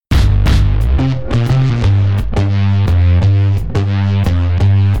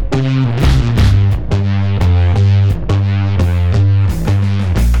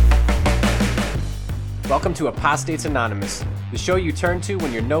to Apostates Anonymous, the show you turn to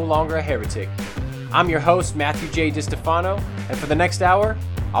when you're no longer a heretic. I'm your host, Matthew J. DiStefano, and for the next hour,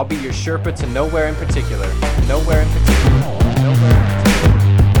 I'll be your Sherpa to nowhere in particular. Nowhere in particular. Nowhere in particular.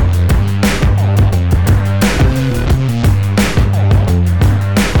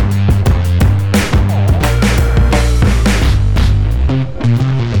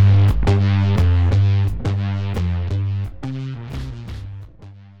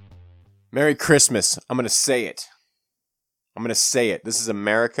 Merry Christmas. I'm going to say it. This is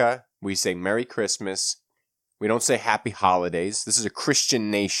America. We say Merry Christmas. We don't say Happy Holidays. This is a Christian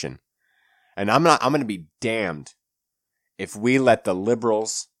nation. And I'm going to be damned if we let the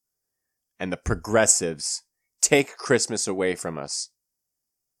liberals and the progressives take Christmas away from us.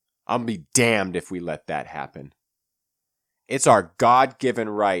 I'm going to be damned if we let that happen. It's our God-given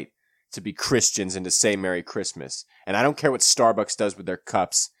right to be Christians and to say Merry Christmas. And I don't care what Starbucks does with their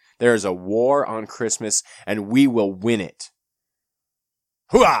cups. There is a war on Christmas, and we will win it.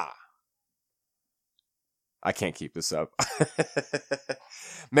 Hooah! I can't keep this up.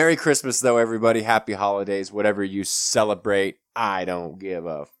 Merry Christmas, though, everybody. Happy holidays. Whatever you celebrate, I don't give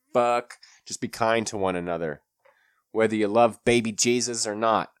a fuck. Just be kind to one another, whether you love baby Jesus or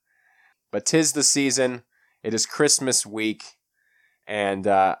not. But 'tis the season. It is Christmas week, and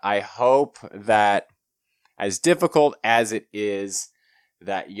I hope that, as difficult as it is,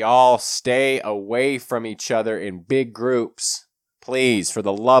 that y'all stay away from each other in big groups. Please, for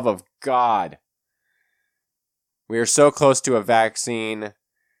the love of God. We are so close to a vaccine.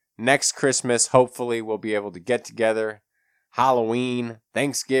 Next Christmas, hopefully, we'll be able to get together. Halloween,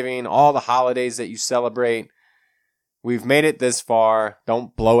 Thanksgiving, all the holidays that you celebrate. We've made it this far.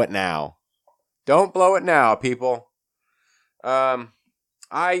 Don't blow it now. Don't blow it now, people.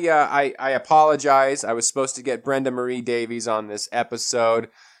 I apologize. I was supposed to get Brenda Marie Davies on this episode.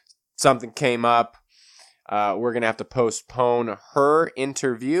 Something came up. We're going to have to postpone her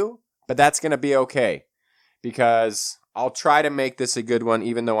interview, but that's going to be okay because I'll try to make this a good one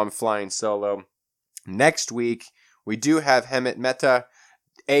even though I'm flying solo. Next week, we do have Hemant Mehta,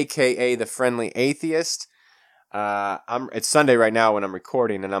 a.k.a. The Friendly Atheist. It's Sunday right now when I'm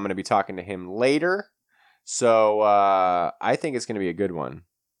recording, and I'm going to be talking to him later. So, I think it's going to be a good one.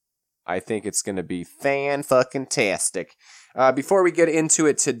 I think it's going to be fan-fucking-tastic. Before we get into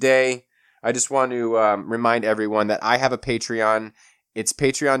it today, I just want to remind everyone that I have a Patreon. It's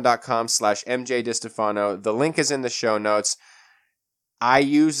patreon.com/MJDiStefano. The link is in the show notes. I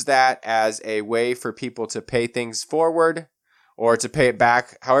use that as a way for people to pay things forward or to pay it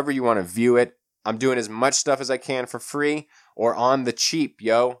back, however you want to view it. I'm doing as much stuff as I can for free or on the cheap,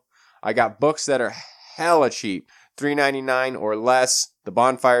 yo. I got books that are hella cheap, $3.99 or less. The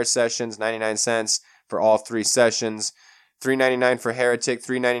Bonfire Sessions, 99 cents for all 3 sessions. $3.99 for Heretic,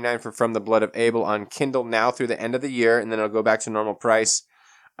 $3.99 for From the Blood of Abel on Kindle now through the end of the year, and then it'll go back to normal price.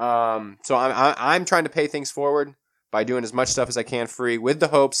 So I'm trying to pay things forward by doing as much stuff as I can free with the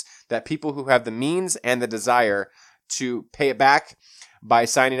hopes that people who have the means and the desire to pay it back by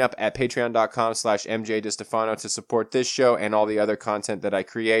signing up at patreon.com/MJDiStefano to support this show and all the other content that I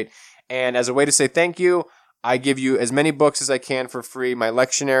create. And as a way to say thank you, I give you as many books as I can for free. My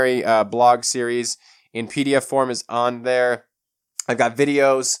lectionary blog series in PDF form is on there. I've got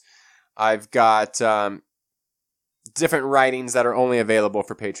videos. I've got different writings that are only available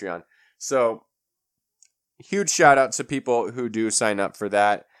for Patreon. So, huge shout out to people who do sign up for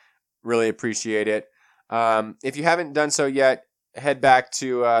that. Really appreciate it. If you haven't done so yet, head back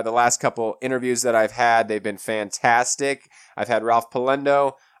to the last couple interviews that I've had. They've been fantastic. I've had Ralph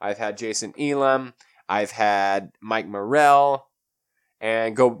Polendo. I've had Jason Elam. I've had Mike Morell.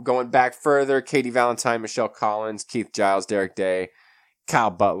 And going back further, Katie Valentine, Michelle Collins, Keith Giles, Derek Day, Kyle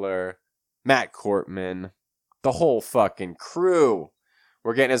Butler, Matt Cortman, the whole fucking crew.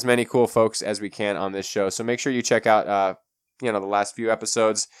 We're getting as many cool folks as we can on this show. So make sure you check out the last few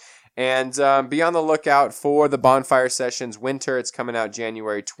episodes. And be on the lookout for the Bonfire Sessions Winter. It's coming out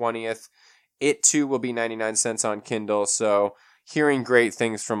January 20th. It too will be 99 cents on Kindle. So hearing great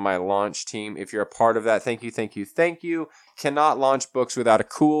things from my launch team. If you're a part of that, thank you. Cannot launch books without a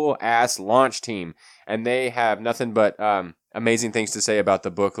cool-ass launch team. And they have nothing but amazing things to say about the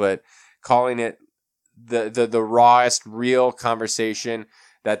booklet, calling it the rawest, real conversation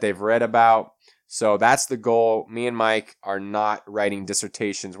that they've read about. So that's the goal. Me and Mike are not writing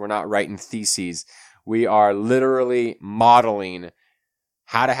dissertations. We're not writing theses. We are literally modeling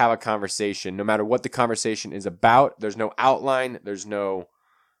how to have a conversation, no matter what the conversation is about. There's no outline.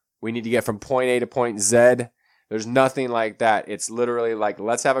 We need to get from point A to point Z. There's nothing like that. It's literally like,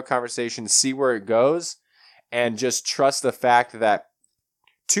 let's have a conversation, see where it goes, and just trust the fact that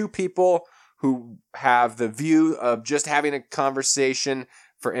two people who have the view of just having a conversation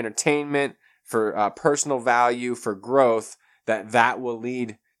for entertainment, for personal value, for growth, that will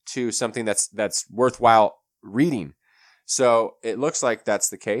lead to something that's worthwhile reading. So it looks like that's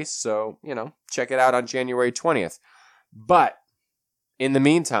the case. So, check it out on January 20th. But in the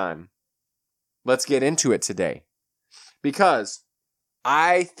meantime, let's get into it today, because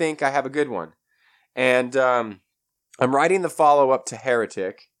I think I have a good one. And I'm writing the follow-up to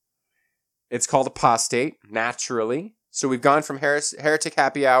Heretic. It's called Apostate, naturally. So we've gone from Heretic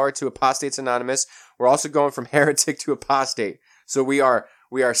Happy Hour to Apostates Anonymous. We're also going from Heretic to Apostate. So we are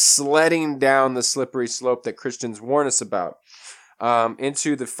sledding down the slippery slope that Christians warn us about,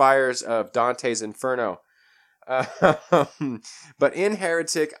 into the fires of Dante's Inferno. But in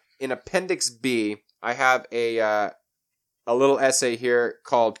Heretic, in Appendix B, I have a little essay here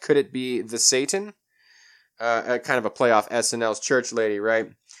called "Could It Be the Satan?" Kind of a play off SNL's Church Lady, right?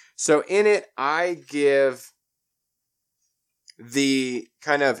 So in it, I give the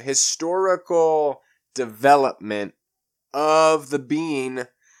kind of historical development of the being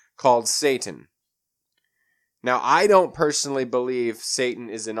called Satan. Now, I don't personally believe Satan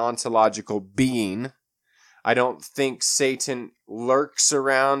is an ontological being. I don't think Satan lurks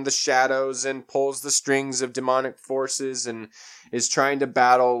around the shadows and pulls the strings of demonic forces and is trying to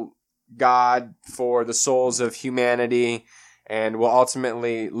battle God for the souls of humanity and will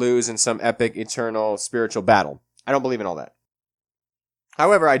ultimately lose in some epic, eternal, spiritual battle. I don't believe in all that.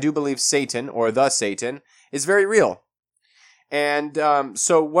 However, I do believe Satan, or the Satan, is very real. And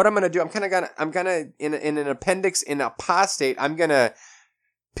so what I'm going to do, I'm gonna in an appendix in Apostate, I'm going to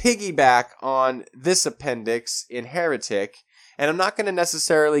piggyback on this appendix in Heretic, and I'm not going to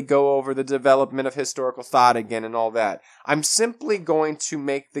necessarily go over the development of historical thought again and all that. I'm simply going to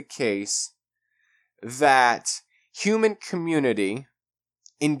make the case that human community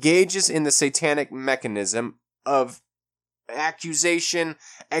engages in the satanic mechanism of accusation,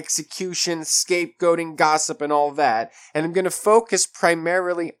 execution, scapegoating, gossip, and all that. And I'm going to focus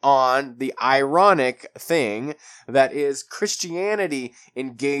primarily on the ironic thing that is Christianity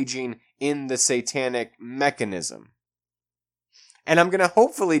engaging in the satanic mechanism. And I'm going to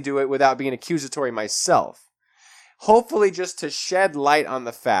hopefully do it without being accusatory myself. Hopefully just to shed light on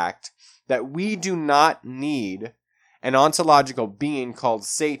the fact that we do not need an ontological being called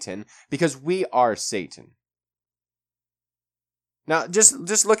Satan because we are Satan. Now,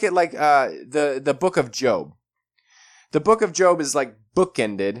 just look at like the book of Job. The book of Job is like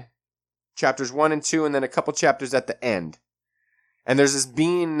bookended, chapters 1 and 2, and then a couple chapters at the end. And there's this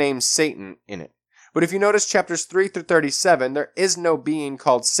being named Satan in it. But if you notice chapters 3 through 37, there is no being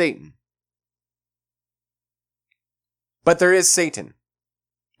called Satan. But there is Satan.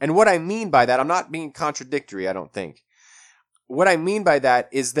 And what I mean by that, I'm not being contradictory, I don't think. What I mean by that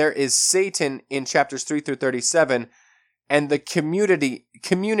is there is Satan in chapters 3 through 37, and the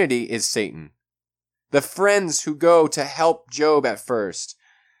community is Satan. The friends who go to help Job at first,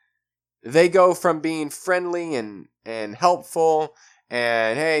 they go from being friendly and helpful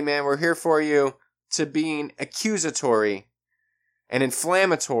and, hey man, we're here for you, to being accusatory and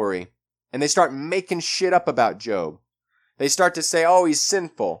inflammatory. And they start making shit up about Job. They start to say, oh, he's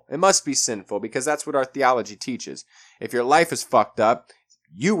sinful. It must be sinful because that's what our theology teaches. If your life is fucked up,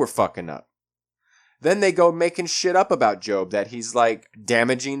 you were fucking up. Then they go making shit up about Job, that he's like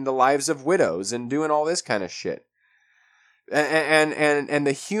damaging the lives of widows and doing all this kind of shit. And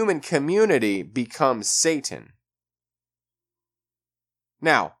the human community becomes Satan.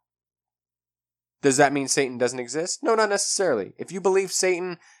 Now, does that mean Satan doesn't exist? No, not necessarily. If you believe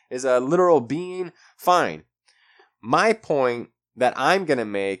Satan is a literal being, fine. My point that I'm going to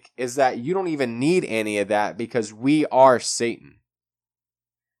make is that you don't even need any of that because we are Satan.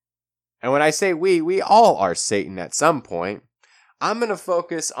 And when I say we all are Satan at some point. I'm going to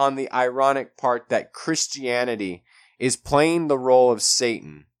focus on the ironic part that Christianity is playing the role of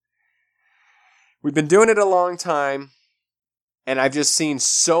Satan. We've been doing it a long time, and I've just seen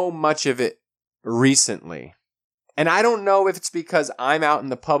so much of it recently. And I don't know if it's because I'm out in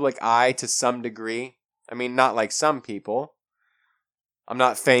the public eye to some degree. I mean, not like some people. I'm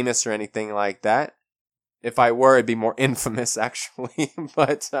not famous or anything like that. If I were, it'd be more infamous, actually.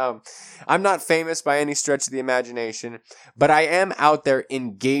 But I'm not famous by any stretch of the imagination. But I am out there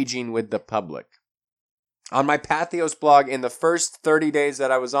engaging with the public. On my Patheos blog, in the first 30 days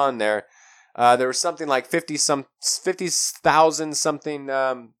that I was on there, there was something like 50,000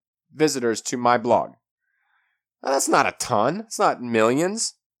 something visitors to my blog. Now, that's not a ton. It's not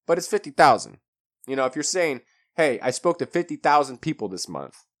millions, but it's 50,000. You know, if you're saying, hey, I spoke to 50,000 people this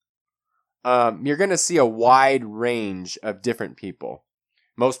month, you're going to see a wide range of different people.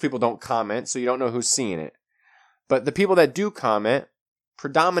 Most people don't comment, so you don't know who's seeing it. But the people that do comment,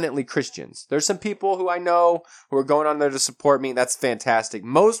 predominantly Christians. There's some people who I know who are going on there to support me. That's fantastic.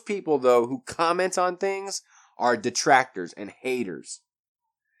 Most people, though, who comment on things are detractors and haters.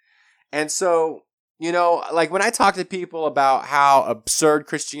 And so, like when I talk to people about how absurd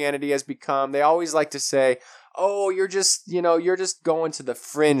Christianity has become, they always like to say, oh, you're just going to the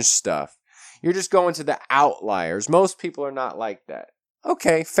fringe stuff. You're just going to the outliers. Most people are not like that.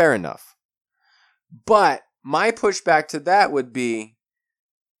 Okay, fair enough. But my pushback to that would be,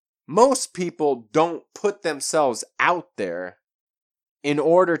 most people don't put themselves out there in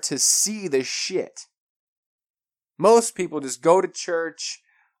order to see the shit. Most people just go to church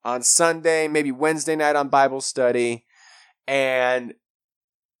on Sunday, maybe Wednesday night on Bible study, and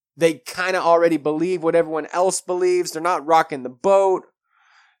they kind of already believe what everyone else believes. They're not rocking the boat.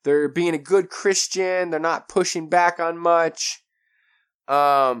 They're being a good Christian. They're not pushing back on much.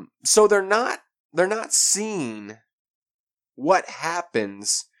 So they're not seeing what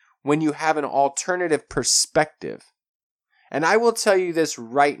happens when you have an alternative perspective. And I will tell you this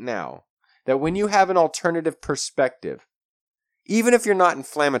right now, that when you have an alternative perspective, even if you're not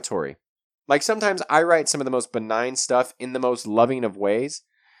inflammatory, like sometimes I write some of the most benign stuff in the most loving of ways,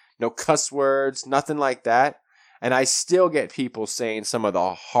 no cuss words, nothing like that, and I still get people saying some of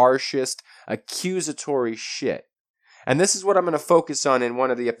the harshest, accusatory shit. And this is what I'm going to focus on in one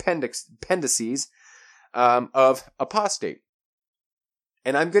of the appendices of Apostate.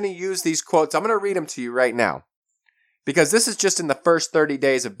 And I'm going to use these quotes. I'm going to read them to you right now, because this is just in the first 30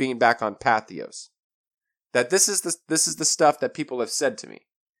 days of being back on Patheos. That this is the stuff that people have said to me.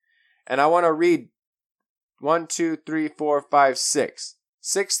 And I want to read 1, 2, 3, 4, 5, 6.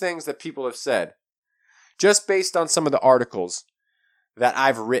 6 things that people have said, just based on some of the articles that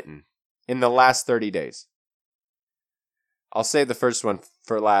I've written in the last 30 days. I'll save the first one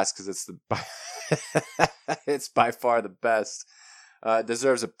for last because it's by far the best.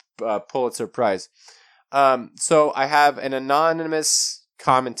 Deserves a Pulitzer Prize. So I have an anonymous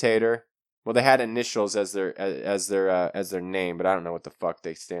commentator. Well, they had initials as their name, but I don't know what the fuck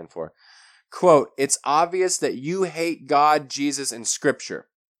they stand for. Quote, "It's obvious that you hate God, Jesus, and Scripture."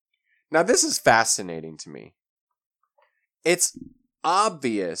 Now, this is fascinating to me. It's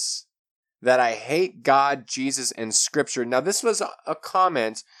obvious that I hate God, Jesus, and Scripture. Now, this was a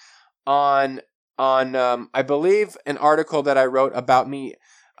comment on I believe an article that I wrote about me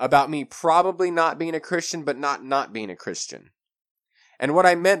probably not being a Christian, but not being a Christian. And what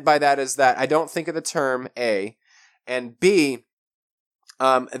I meant by that is that I don't think of the term, A, and B,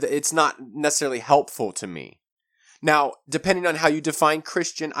 it's not necessarily helpful to me. Now, depending on how you define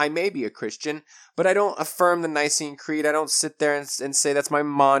Christian, I may be a Christian, but I don't affirm the Nicene Creed. I don't sit there and say that's my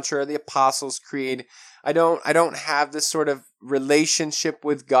mantra, the Apostles' Creed. I don't have this sort of relationship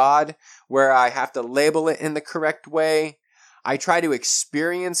with God where I have to label it in the correct way. I try to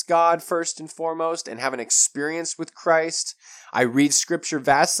experience God first and foremost and have an experience with Christ. I read Scripture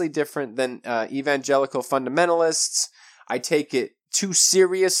vastly different than evangelical fundamentalists. I take it too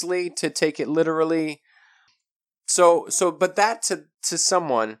seriously to take it literally. But that to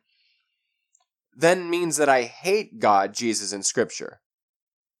someone then means that I hate God, Jesus, and Scripture.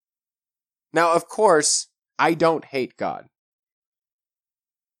 Now, of course, I don't hate God.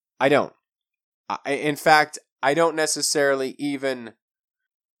 I don't. In fact, I don't necessarily even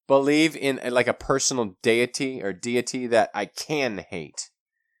believe in like a personal deity that I can hate.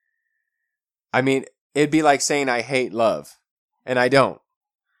 I mean, it'd be like saying I hate love, and I don't.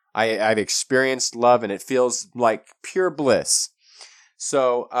 I've experienced love, and it feels like pure bliss.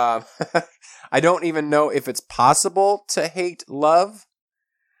 So I don't even know if it's possible to hate love.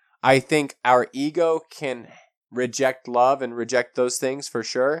 I think our ego can reject love and reject those things for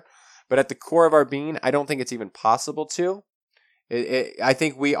sure. But at the core of our being, I don't think it's even possible to. I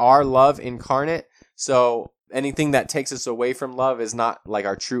think we are love incarnate. So anything that takes us away from love is not like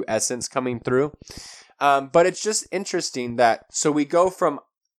our true essence coming through. But it's just interesting that, so we go from,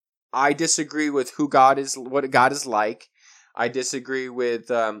 I disagree with who God is, what God is like. I disagree with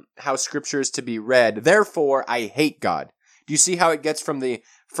how Scripture is to be read. Therefore, I hate God. Do you see how it gets from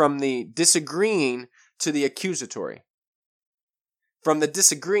the disagreeing to the accusatory? From the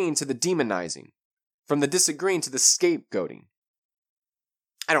disagreeing to the demonizing. From the disagreeing to the scapegoating.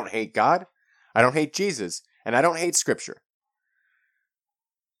 I don't hate God. I don't hate Jesus. And I don't hate Scripture.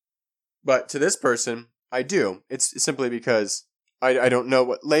 But to this person, I do. It's simply because I don't know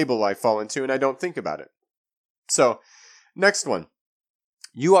what label I fall into and I don't think about it. So, next one.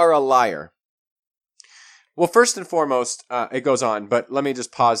 You are a liar. Well, first and foremost, it goes on, but let me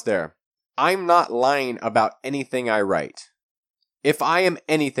just pause there. I'm not lying about anything I write. If I am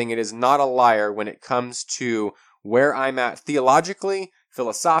anything, it is not a liar when it comes to where I'm at theologically,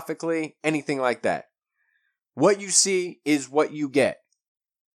 philosophically, anything like that. What you see is what you get.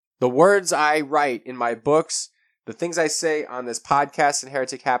 The words I write in my books, the things I say on this podcast and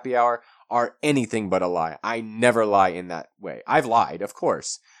Heretic Happy Hour are anything but a lie. I never lie in that way. I've lied, of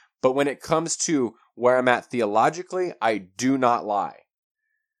course. But when it comes to where I'm at theologically, I do not lie.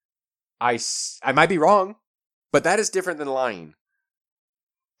 I might be wrong, but that is different than lying.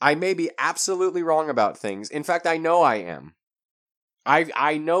 I may be absolutely wrong about things. In fact, I know I am.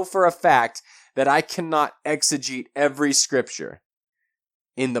 I know for a fact that I cannot exegete every scripture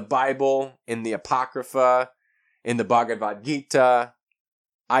in the Bible, in the Apocrypha, in the Bhagavad Gita.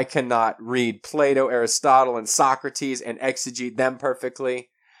 I cannot read Plato, Aristotle, and Socrates and exegete them perfectly.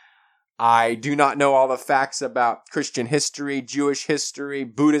 I do not know all the facts about Christian history, Jewish history,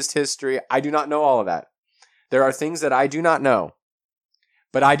 Buddhist history. I do not know all of that. There are things that I do not know,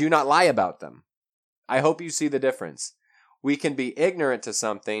 but I do not lie about them. I hope you see the difference. We can be ignorant to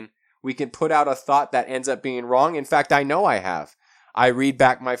something. We can put out a thought that ends up being wrong. In fact, I know I have. I read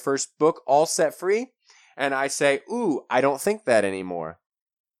back my first book, All Set Free, and I say, ooh, I don't think that anymore.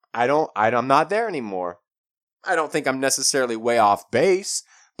 I'm not there anymore. I don't think I'm necessarily way off base,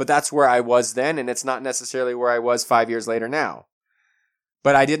 but that's where I was then, and it's not necessarily where I was 5 years later now.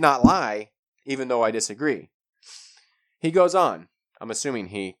 But I did not lie, even though I disagree. He goes on. I'm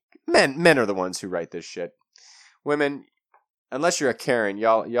assuming men are the ones who write this shit. Women, unless you're a Karen,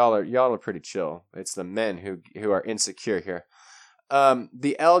 y'all are pretty chill. It's the men who are insecure here.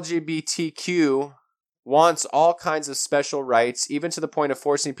 The LGBTQ wants all kinds of special rights, even to the point of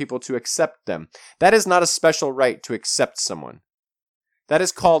forcing people to accept them. That is not a special right to accept someone. That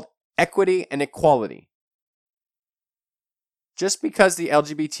is called equity and equality. Just because the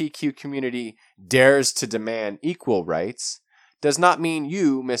LGBTQ community dares to demand equal rights does not mean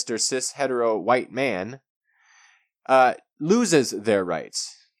you, Mr. Cis Hetero White Man, loses their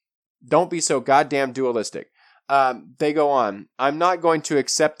rights. Don't be so goddamn dualistic. They go on. I'm not going to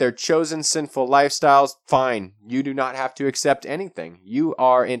accept their chosen sinful lifestyles. Fine. You do not have to accept anything. You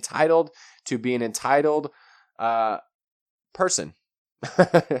are entitled to be an entitled person.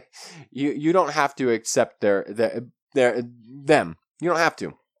 You don't have to accept them. You don't have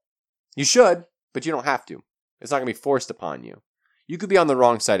to. You should, but you don't have to. It's not going to be forced upon you. You could be on the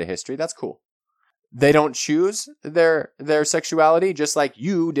wrong side of history. That's cool. They don't choose their sexuality, just like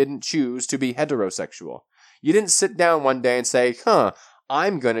you didn't choose to be heterosexual. You didn't sit down one day and say,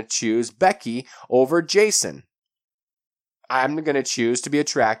 I'm going to choose Becky over Jason. I'm going to choose to be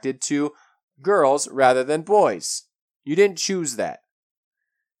attracted to girls rather than boys. You didn't choose that.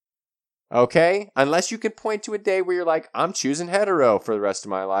 Okay? Unless you can point to a day where you're like, I'm choosing hetero for the rest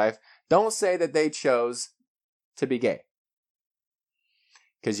of my life. Don't say that they chose to be gay.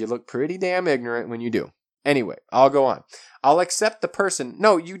 Because you look pretty damn ignorant when you do. Anyway, I'll go on. I'll accept the person.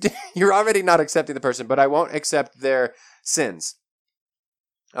 No, you're already not accepting the person, but I won't accept their sins.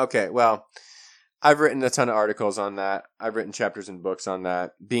 Okay, well, I've written a ton of articles on that. I've written chapters and books on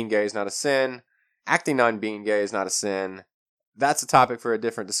that. Being gay is not a sin. Acting on being gay is not a sin. That's a topic for a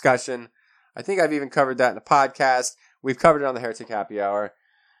different discussion. I think I've even covered that in a podcast. We've covered it on the Heretic Happy Hour.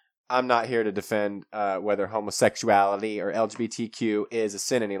 I'm not here to defend whether homosexuality or LGBTQ is a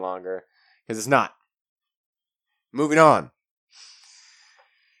sin any longer, because it's not. Moving on.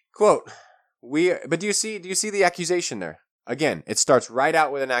 Quote, but do you see the accusation there? Again, it starts right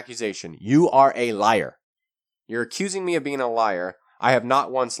out with an accusation. You are a liar. You're accusing me of being a liar. I have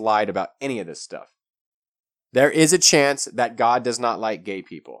not once lied about any of this stuff. There is a chance that God does not like gay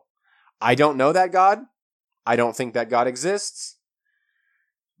people. I don't know that God. I don't think that God exists.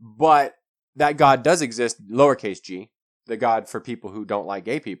 But that God does exist, lowercase g, the God for people who don't like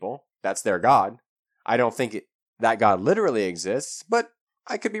gay people. That's their God. I don't think that God literally exists, but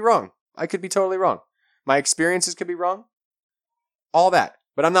I could be wrong. I could be totally wrong. My experiences could be wrong. All that.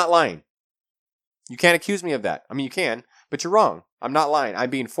 But I'm not lying. You can't accuse me of that. I mean, you can, but you're wrong. I'm not lying. I'm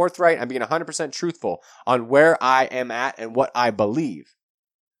being forthright. I'm being 100% truthful on where I am at and what I believe.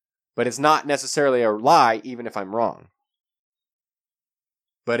 But it's not necessarily a lie, even if I'm wrong.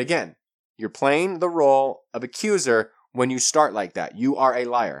 But again, you're playing the role of accuser when you start like that. You are a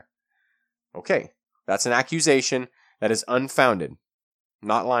liar. Okay, that's an accusation that is unfounded. I'm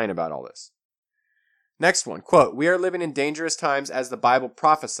not lying about all this. Next one, quote, we are living in dangerous times as the Bible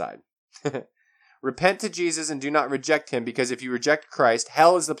prophesied. Repent to Jesus and do not reject him, because if you reject Christ,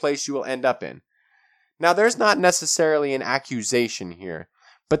 hell is the place you will end up in. Now, there's not necessarily an accusation here,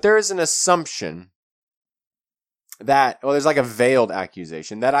 but there is an assumption that, there's like a veiled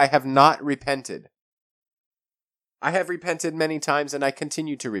accusation that I have not repented. I have repented many times and I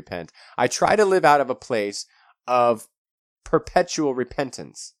continue to repent. I try to live out of a place of perpetual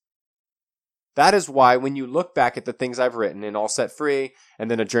repentance. That is why when you look back at the things I've written in All Set Free,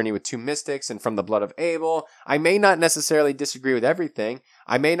 and then A Journey with Two Mystics, and From the Blood of Abel, I may not necessarily disagree with everything.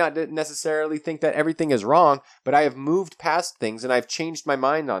 I may not necessarily think that everything is wrong, but I have moved past things and I've changed my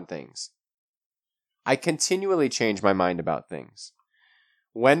mind on things. I continually change my mind about things.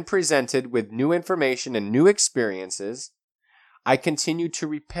 When presented with new information and new experiences, I continue to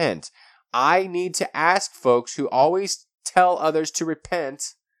repent. I need to ask folks who always tell others to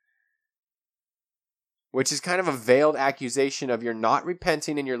repent, which is kind of a veiled accusation of you're not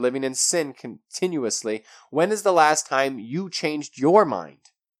repenting and you're living in sin continuously. When is the last time you changed your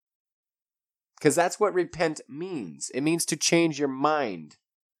mind? Because that's what repent means. It means to change your mind.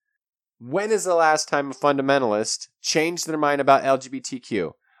 When is the last time a fundamentalist changed their mind about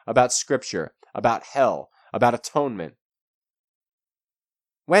LGBTQ, about scripture, about hell, about atonement?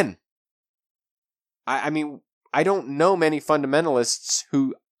 When? I mean, I don't know many fundamentalists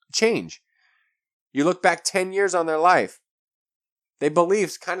who change. You look back 10 years on their life, they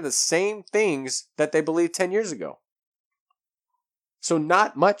believe kind of the same things that they believed 10 years ago. So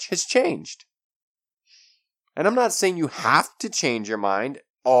not much has changed. And I'm not saying you have to change your mind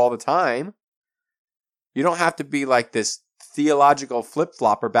all the time. You don't have to be like this theological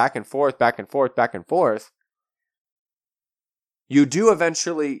flip-flopper back and forth, back and forth, back and forth. You do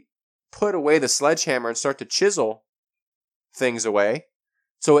eventually put away the sledgehammer and start to chisel things away,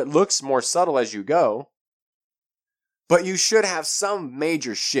 so it looks more subtle as you go. But you should have some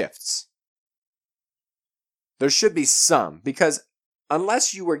major shifts. There should be some, because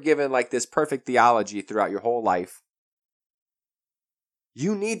unless you were given like this perfect theology throughout your whole life,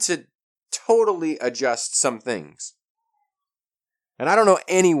 you need to totally adjust some things. And I don't know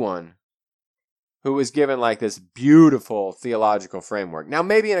anyone who was given like this beautiful theological framework. Now,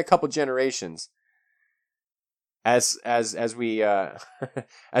 maybe in a couple generations, as we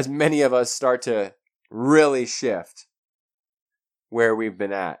as many of us start to really shift where we've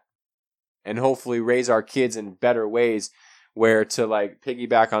been at, and hopefully raise our kids in better ways, where, to like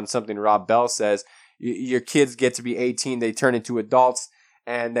piggyback on something Rob Bell says, your kids get to be 18, they turn into adults,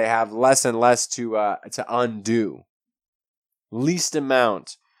 and they have less and less to undo, least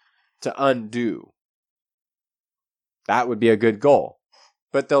amount to undo. That would be a good goal.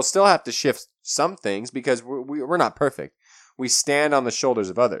 But they'll still have to shift some things because we're not perfect. We stand on the shoulders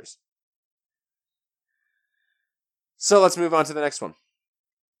of others. So let's move on to the next one.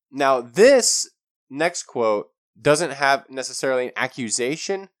 Now, this next quote doesn't have necessarily an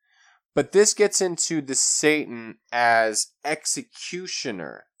accusation, but this gets into the Satan as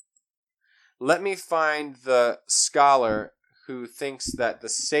executioner. Let me find the scholar who thinks that the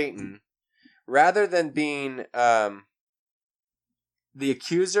Satan, rather than being the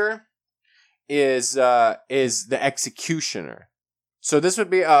accuser, is the executioner. So this would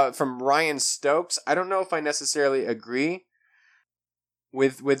be from Ryan Stokes. I don't know if I necessarily agree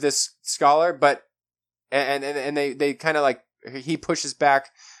with this scholar, but and they kind of like, he pushes back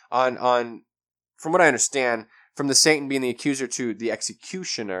on from what I understand, from the Satan being the accuser to the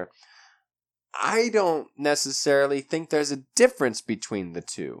executioner. I don't necessarily think there's a difference between the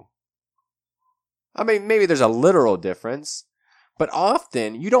two. I mean, maybe there's a literal difference, but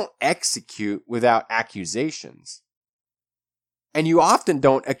often you don't execute without accusations. And you often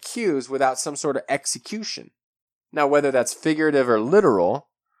don't accuse without some sort of execution. Now, whether that's figurative or literal,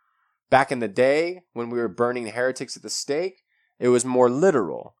 back in the day when we were burning heretics at the stake, it was more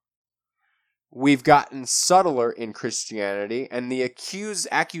literal. We've gotten subtler in Christianity, and the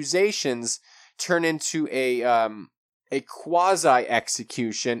accusations turn into a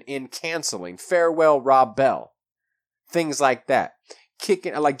quasi-execution in canceling. Farewell, Rob Bell. Things like that.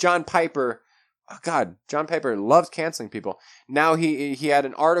 Kicking, like John Piper. Oh God, John Piper loves canceling people. Now he had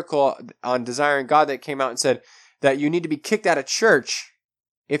an article on Desiring God that came out and said that you need to be kicked out of church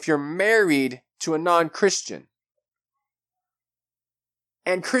if you're married to a non-Christian.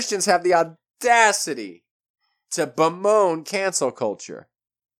 And Christians have the audacity to bemoan cancel culture.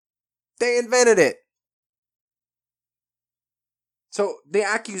 They invented it. So the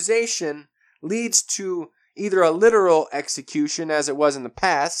accusation leads to either a literal execution, as it was in the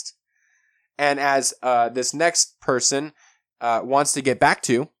past, and as this next person wants to get back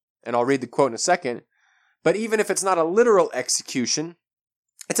to, and I'll read the quote in a second, but even if it's not a literal execution,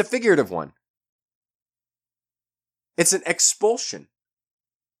 it's a figurative one. It's an expulsion.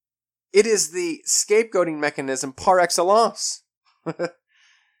 It is the scapegoating mechanism par excellence.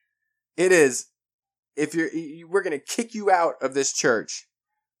 It is, if we're going to kick you out of this church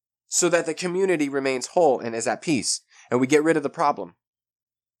so that the community remains whole and is at peace. And we get rid of the problem.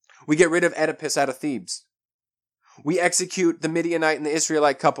 We get rid of Oedipus out of Thebes. We execute the Midianite and the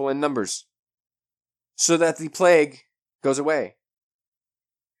Israelite couple in Numbers so that the plague goes away.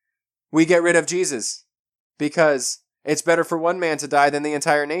 We get rid of Jesus because it's better for one man to die than the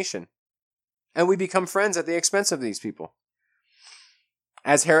entire nation. And we become friends at the expense of these people,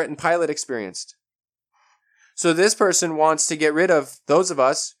 as Herod and Pilate experienced. So this person wants to get rid of those of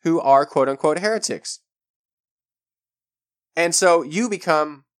us who are quote-unquote heretics. And so you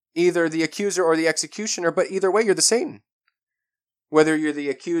become either the accuser or the executioner, but either way, you're the Satan. Whether you're the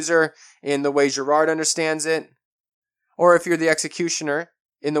accuser in the way Girard understands it, or if you're the executioner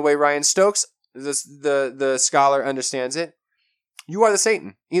in the way Ryan Stokes, the scholar, understands it, you are the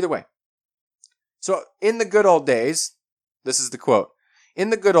Satan, either way. So in the good old days, this is the quote, in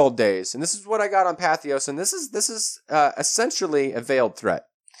the good old days, and this is what I got on Patheos, and this is essentially a veiled threat.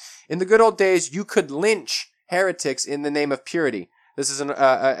 In the good old days, you could lynch heretics in the name of purity. This is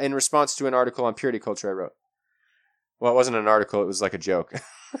in response to an article on purity culture I wrote. Well, it wasn't an article, it was like a joke. It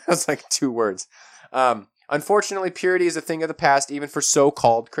was like 2 words. Unfortunately, purity is a thing of the past, even for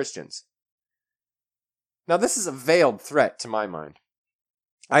so-called Christians. Now, this is a veiled threat to my mind.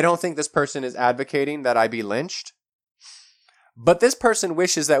 I don't think this person is advocating that I be lynched. But this person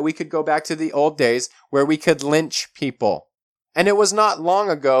wishes that we could go back to the old days where we could lynch people. And it was not long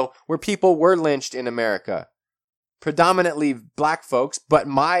ago where people were lynched in America. Predominantly black folks, but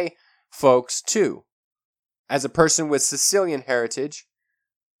my folks too. As a person with Sicilian heritage,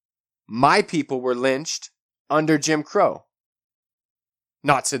 my people were lynched under Jim Crow.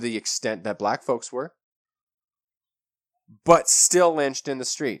 Not to the extent that black folks were, but still lynched in the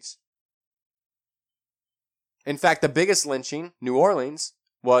streets. In fact, the biggest lynching, New Orleans,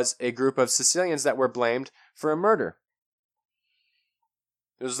 was a group of Sicilians that were blamed for a murder.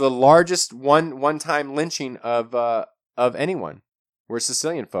 It was the largest one-time lynching of anyone. Were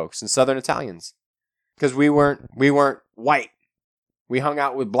Sicilian folks and Southern Italians, because we weren't white. We hung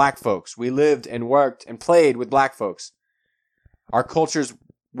out with black folks. We lived and worked and played with black folks. Our cultures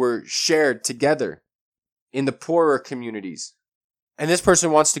were shared together in the poorer communities. And this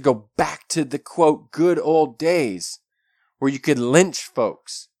person wants to go back to the, quote, good old days where you could lynch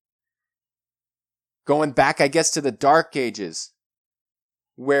folks. Going back, I guess, to the Dark Ages,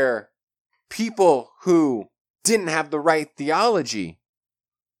 where people who didn't have the right theology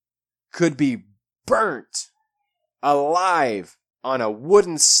could be burnt alive on a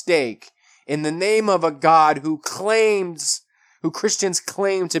wooden stake in the name of a God who Christians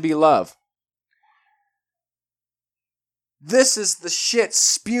claim to be love. This is the shit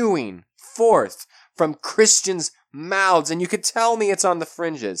spewing forth from Christians' mouths, and you could tell me it's on the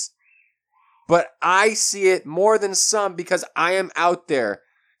fringes. But I see it more than some because I am out there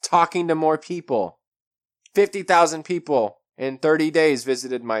talking to more people. 50,000 people in 30 days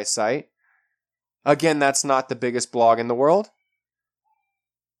visited my site. Again, that's not the biggest blog in the world.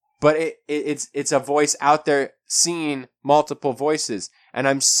 But it's a voice out there seeing multiple voices. And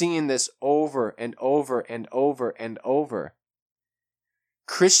I'm seeing this over and over and over and over.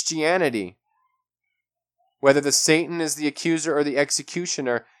 Christianity, whether the Satan is the accuser or the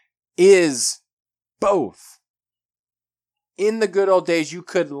executioner, is both. In the good old days, you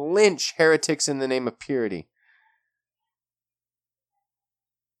could lynch heretics in the name of purity.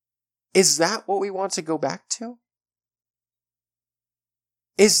 Is that what we want to go back to?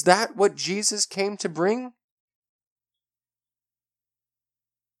 Is that what Jesus came to bring?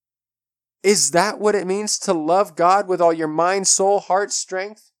 Is that what it means to love God with all your mind, soul, heart,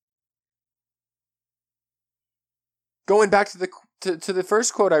 strength? Going back to the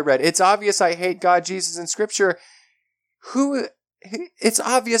first quote I read, it's obvious I hate God, Jesus, and Scripture. It's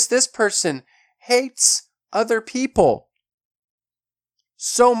obvious this person hates other people.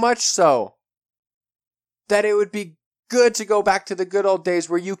 So much so that it would be good to go back to the good old days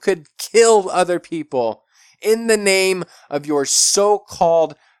where you could kill other people in the name of your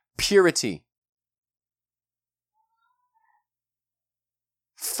so-called purity.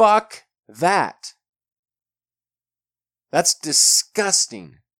 Fuck that. That's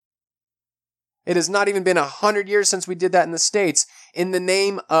disgusting. It has not even been 100 years since we did that in the States in the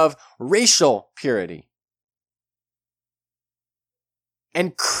name of racial purity.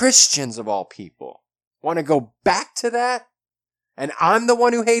 And Christians of all people want to go back to that? And I'm the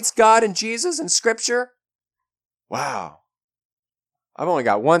one who hates God and Jesus and Scripture? Wow. I've only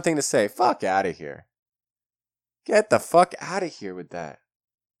got one thing to say. Fuck out of here. Get the fuck out of here with that.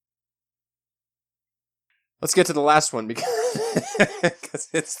 Let's get to the last one because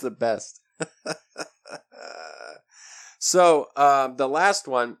it's the best. So the last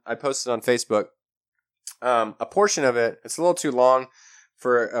one I posted on Facebook, a portion of it, it's a little too long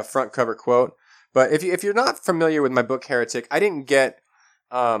for a front cover quote. But if you're not familiar with my book Heretic, I didn't get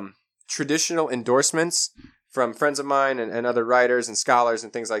traditional endorsements from friends of mine and other writers and scholars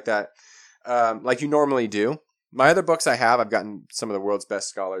and things like that, like you normally do. My other books I've gotten some of the world's best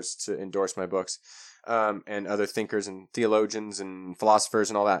scholars to endorse my books, and other thinkers and theologians and philosophers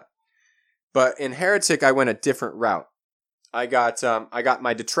and all that. But in Heretic, I went a different route. I got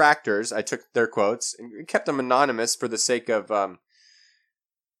my detractors. I took their quotes and kept them anonymous for the sake of,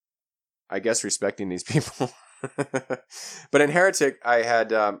 I guess, respecting these people. But in Heretic, I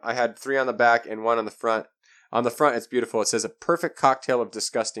had 3 on the back and 1 on the front. On the front, it's beautiful. It says, "A perfect cocktail of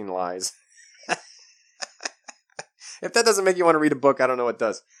disgusting lies." If that doesn't make you want to read a book, I don't know what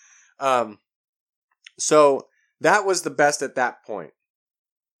does. So that was the best at that point.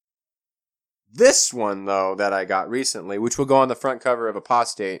 This one, though, that I got recently, which will go on the front cover of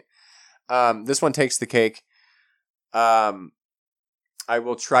Apostate, this one takes the cake. I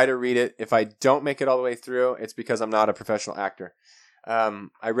will try to read it. If I don't make it all the way through, it's because I'm not a professional actor.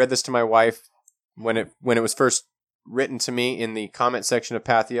 I read this to my wife when it was first written to me in the comment section of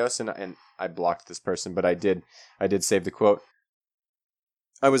Patheos, and I blocked this person, but I did save the quote.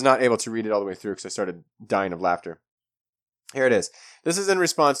 I was not able to read it all the way through because I started dying of laughter. Here it is. This is in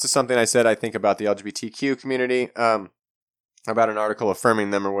response to something I said, I think, about the LGBTQ community, about an article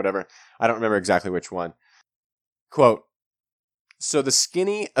affirming them or whatever. I don't remember exactly which one. Quote, "So the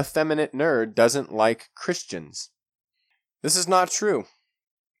skinny, effeminate nerd doesn't like Christians. This is not true.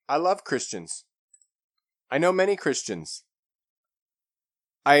 I love Christians. I know many Christians.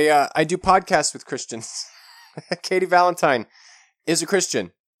 I do podcasts with Christians. Katie Valentine is a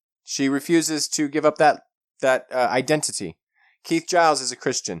Christian. She refuses to give up that identity. Keith Giles is a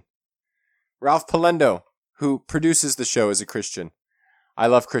Christian. Ralph Polendo, who produces the show, is a Christian. I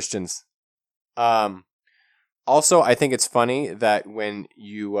love Christians. Also, I think it's funny that when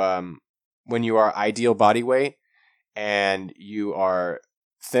you are ideal body weight and you are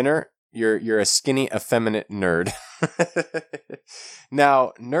thinner, you're a skinny, effeminate nerd.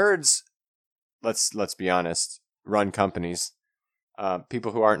 Now, nerds, let's be honest, run companies.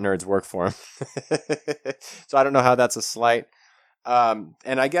 People who aren't nerds work for them. So I don't know how that's a slight. And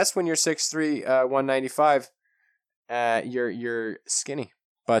I guess when you're 6'3", 195, you're skinny.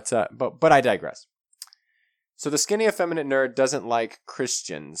 But I digress. So the skinny, effeminate nerd doesn't like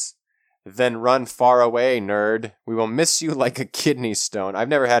Christians. Then run far away, nerd. We will miss you like a kidney stone. I've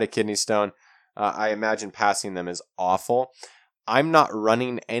never had a kidney stone. I imagine passing them is awful. I'm not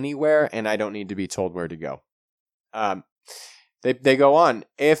running anywhere, and I don't need to be told where to go. They go on.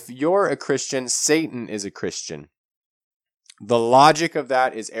 If you're a Christian, Satan is a Christian. The logic of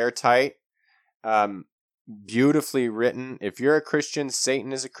that is airtight, beautifully written. If you're a Christian,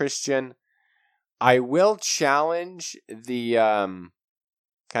 Satan is a Christian. I will challenge the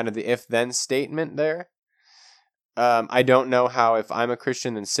kind of the if-then statement there. I don't know how if I'm a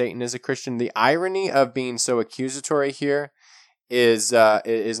Christian, then Satan is a Christian. The irony of being so accusatory here is not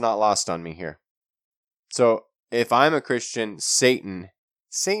lost on me here. So if I'm a Christian, Satan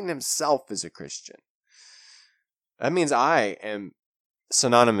himself is a Christian. That means I am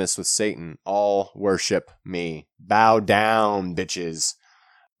synonymous with Satan. All worship me. Bow down, bitches.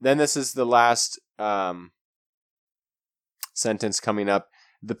 Then this is the last sentence coming up.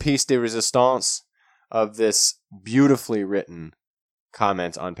 The piece de resistance of this beautifully written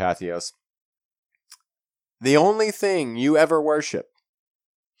comment on Patheos. The only thing you ever worship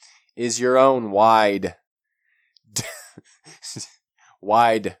is your own wide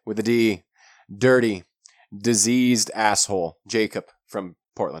with a D, dirty, diseased asshole, Jacob from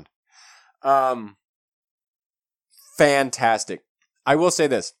Portland. Fantastic. I will say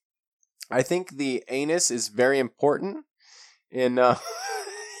this. I think the anus is very important in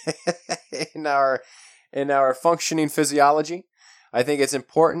in our functioning physiology. I think it's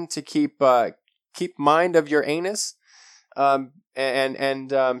important to keep mind of your anus, and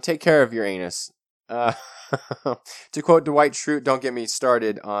take care of your anus. To quote Dwight Schrute, don't get me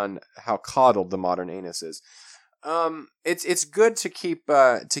started on how coddled the modern anus is. It's good to keep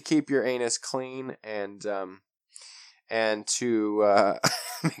your anus clean and to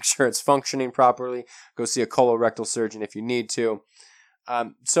make sure it's functioning properly. Go see a colorectal surgeon if you need to.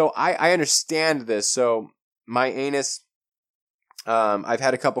 So I understand this. So my anus, I've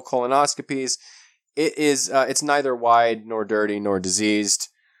had a couple colonoscopies. It's neither wide nor dirty nor diseased.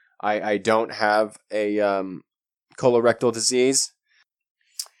 I don't have a colorectal disease.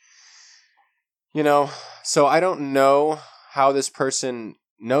 So I don't know how this person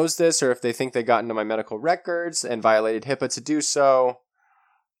knows this or if they think they got into my medical records and violated HIPAA to do so.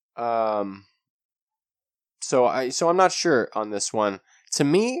 So I'm not sure on this one. To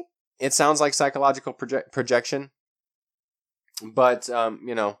me, it sounds like psychological projection, but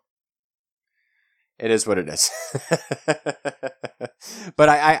it is what it is. But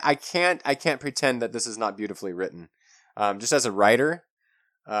I can't pretend that this is not beautifully written. Just as a writer,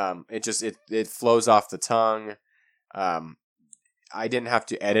 it flows off the tongue. I didn't have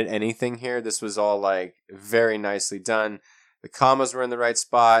to edit anything here. This was all like very nicely done. The commas were in the right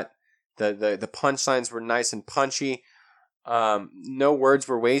spot. The punchlines were nice and punchy. No words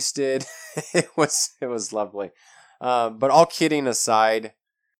were wasted. It was lovely. But all kidding aside,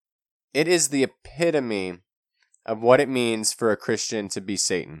 it is the epitome of what it means for a Christian to be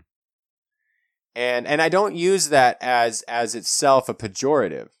Satan. And I don't use that as itself a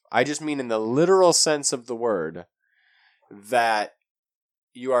pejorative. I just mean in the literal sense of the word that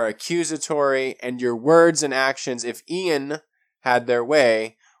you are accusatory and your words and actions, if Ian had their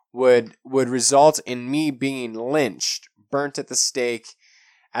way, would result in me being lynched, burnt at the stake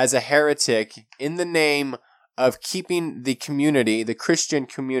as a heretic in the name of keeping the community, the Christian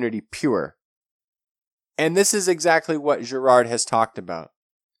community, pure. And this is exactly what Girard has talked about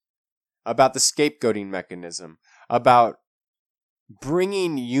the scapegoating mechanism, about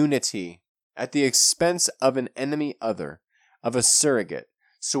bringing unity at the expense of an enemy other, of a surrogate.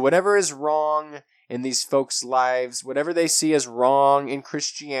 So whatever is wrong in these folks' lives, whatever they see as wrong in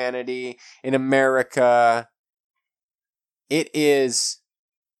Christianity, in America, it is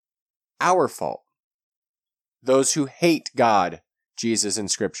our fault. Those who hate God, Jesus, and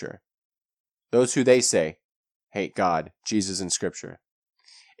Scripture. Those who they say hate God, Jesus, and Scripture.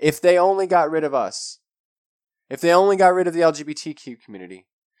 If they only got rid of us, if they only got rid of the LGBTQ community,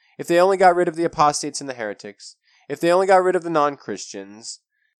 if they only got rid of the apostates and the heretics, if they only got rid of the non-Christians,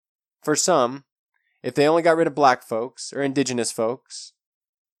 for some, if they only got rid of black folks or indigenous folks,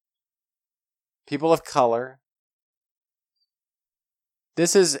 people of color,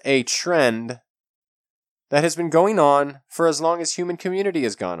 this is a trend that has been going on for as long as human community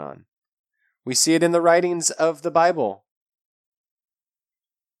has gone on. We see it in the writings of the Bible.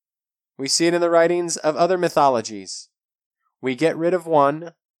 We see it in the writings of other mythologies. We get rid of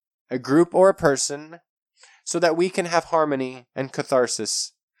one, a group or a person, so that we can have harmony and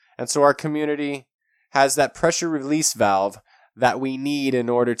catharsis. And so our community has that pressure release valve that we need in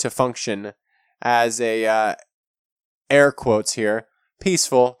order to function as a, air quotes here,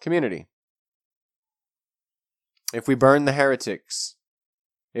 peaceful community. If we burn the heretics,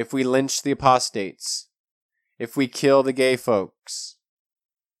 if we lynch the apostates, if we kill the gay folks,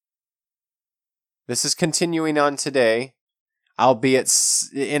 this is continuing on today, albeit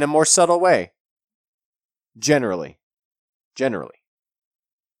in a more subtle way. Generally.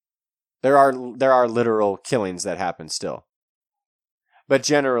 There are literal killings that happen still. But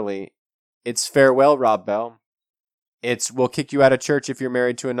generally, it's farewell, Rob Bell. It's we'll kick you out of church if you're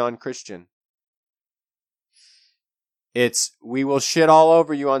married to a non-Christian. It's we will shit all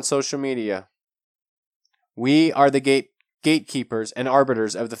over you on social media. We are the gatekeepers and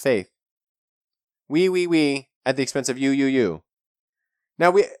arbiters of the faith. We at the expense of you.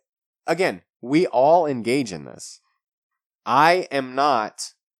 Now we all engage in this. I am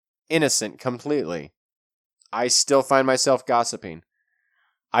not innocent completely. I still find myself gossiping.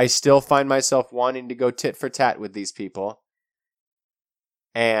 I still find myself wanting to go tit for tat with these people.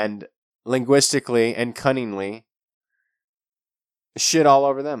 And linguistically and cunningly shit all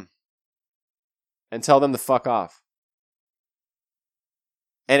over them. And tell them to fuck off.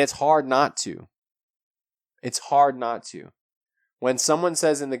 And it's hard not to. It's hard not to. When someone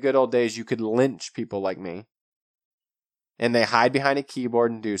says in the good old days you could lynch people like me, and they hide behind a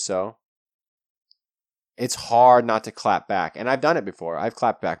keyboard and do so, it's hard not to clap back. And I've done it before. I've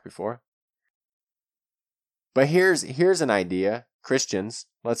clapped back before. But here's an idea, Christians.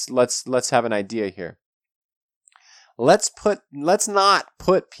 Let's have an idea here. Let's not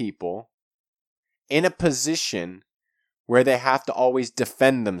put people in a position where they have to always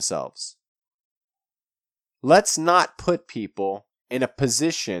defend themselves. Let's not put people in a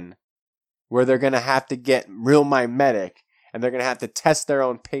position where they're going to have to get real mimetic and they're going to have to test their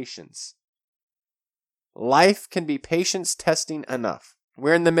own patience. Life can be patience testing enough.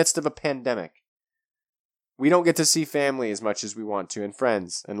 We're in the midst of a pandemic. We don't get to see family as much as we want to, and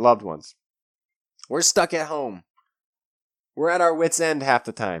friends and loved ones. We're stuck at home. We're at our wits' end half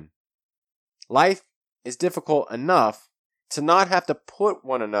the time. Life is difficult enough to not have to put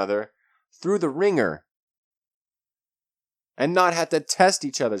one another through the ringer and not have to test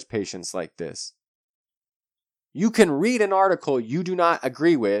each other's patience like this. You can read an article you do not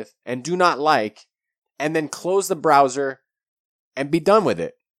agree with and do not like, and then close the browser and be done with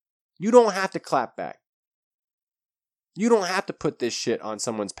it. You don't have to clap back. You don't have to put this shit on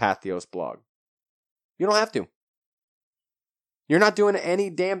someone's Pathos blog. You don't have to. You're not doing any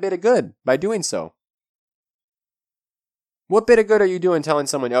damn bit of good by doing so. What bit of good are you doing telling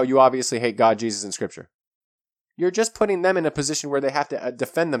someone, oh, you obviously hate God, Jesus, and Scripture? You're just putting them in a position where they have to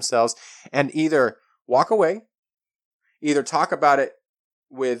defend themselves and either walk away, either talk about it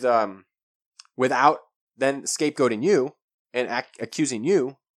with without then scapegoating you and accusing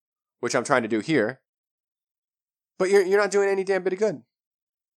you, which I'm trying to do here, but you're not doing any damn bit of good.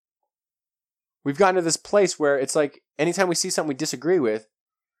 We've gotten to this place where it's like anytime we see something we disagree with,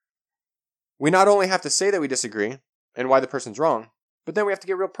 we not only have to say that we disagree and why the person's wrong, but then we have to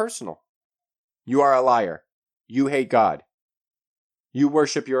get real personal. You are a liar. You hate God. You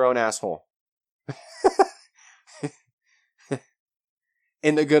worship your own asshole.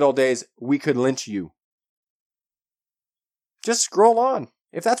 In the good old days, we could lynch you. Just scroll on.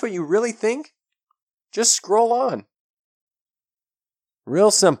 If that's what you really think, just scroll on. Real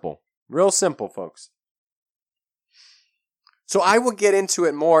simple. Real simple, folks. So I will get into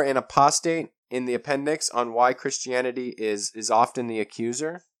it more in Apostate in the appendix on why Christianity is often the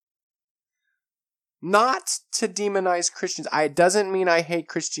accuser. Not to demonize Christians. It doesn't mean I hate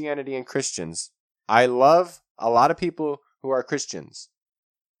Christianity and Christians. I love a lot of people who are Christians.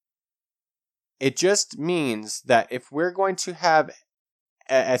 It just means that if we're going to have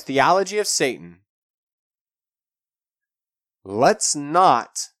a theology of Satan, let's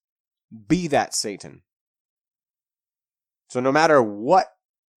not be that Satan. So no matter what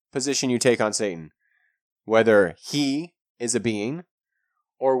position you take on Satan, whether he is a being,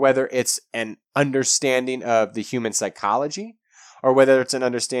 or whether it's an understanding of the human psychology, or whether it's an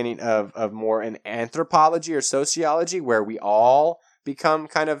understanding of more an anthropology or sociology, where we all become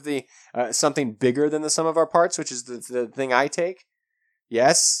kind of the something bigger than the sum of our parts, which is the thing I take.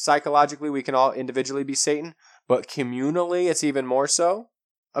 Yes, psychologically we can all individually be Satan, but communally it's even more so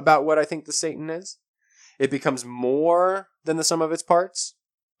about what I think the Satan is. It becomes more than the sum of its parts,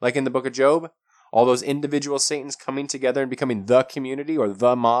 like in the book of Job. All those individual Satans coming together and becoming the community or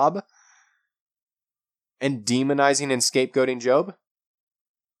the mob and demonizing and scapegoating Job.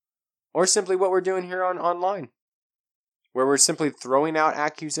 Or simply what we're doing here online, where we're simply throwing out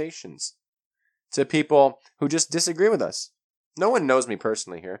accusations to people who just disagree with us. No one knows me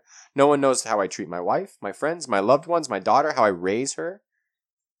personally here. No one knows how I treat my wife, my friends, my loved ones, my daughter, how I raise her.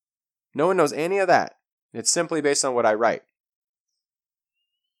 No one knows any of that. It's simply based on what I write.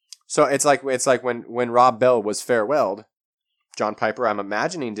 So it's like when Rob Bell was farewelled, John Piper, I'm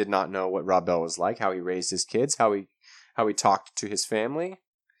imagining, did not know what Rob Bell was like, how he raised his kids, how he talked to his family,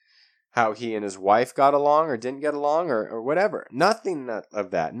 how he and his wife got along or didn't get along or whatever. Nothing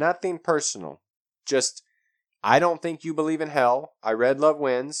of that. Nothing personal. Just, I don't think you believe in hell. I read Love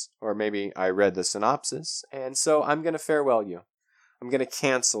Wins, or maybe I read the synopsis, and so I'm going to farewell you. I'm going to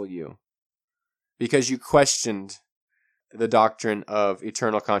cancel you because you questioned the doctrine of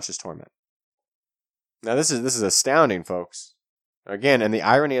eternal conscious torment. Now this is astounding, folks. Again, and the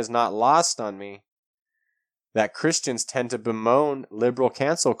irony is not lost on me that Christians tend to bemoan liberal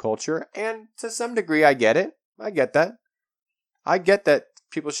cancel culture, and to some degree I get it. I get that. I get that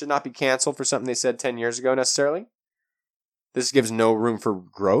people should not be canceled for something they said 10 years ago necessarily. This gives no room for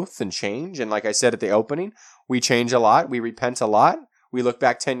growth and change, and like I said at the opening, we change a lot, we repent a lot, we look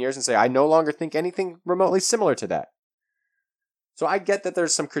back 10 years and say, I no longer think anything remotely similar to that. So I get that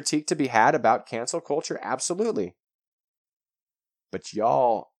there's some critique to be had about cancel culture, absolutely. But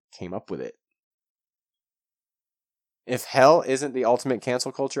y'all came up with it. If hell isn't the ultimate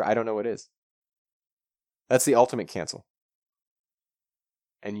cancel culture, I don't know what is. That's the ultimate cancel.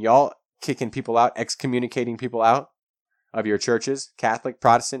 And y'all kicking people out, excommunicating people out of your churches, Catholic,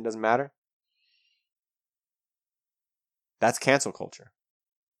 Protestant, doesn't matter. That's cancel culture.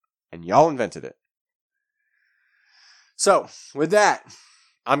 And y'all invented it. So, with that,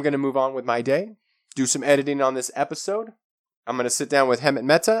 I'm going to move on with my day, do some editing on this episode. I'm going to sit down with Hemant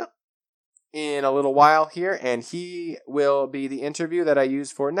Mehta in a little while here, and he will be the interview that I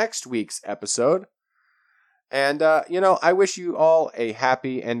use for next week's episode. And, I wish you all a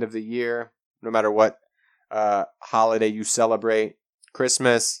happy end of the year, no matter what holiday you celebrate,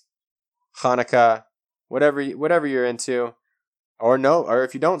 Christmas, Hanukkah, whatever you're into, or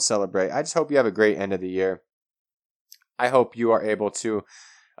if you don't celebrate. I just hope you have a great end of the year. I hope you are able to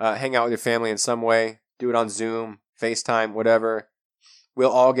hang out with your family in some way, do it on Zoom, FaceTime, whatever. We'll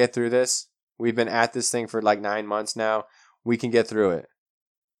all get through this. We've been at this thing for like 9 months now. We can get through it.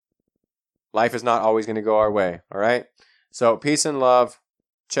 life is not always going to go our way. All right. So peace and love.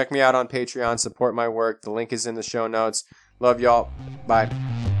 Check me out on Patreon. Support my work. The link is in the show notes. Love y'all. Bye.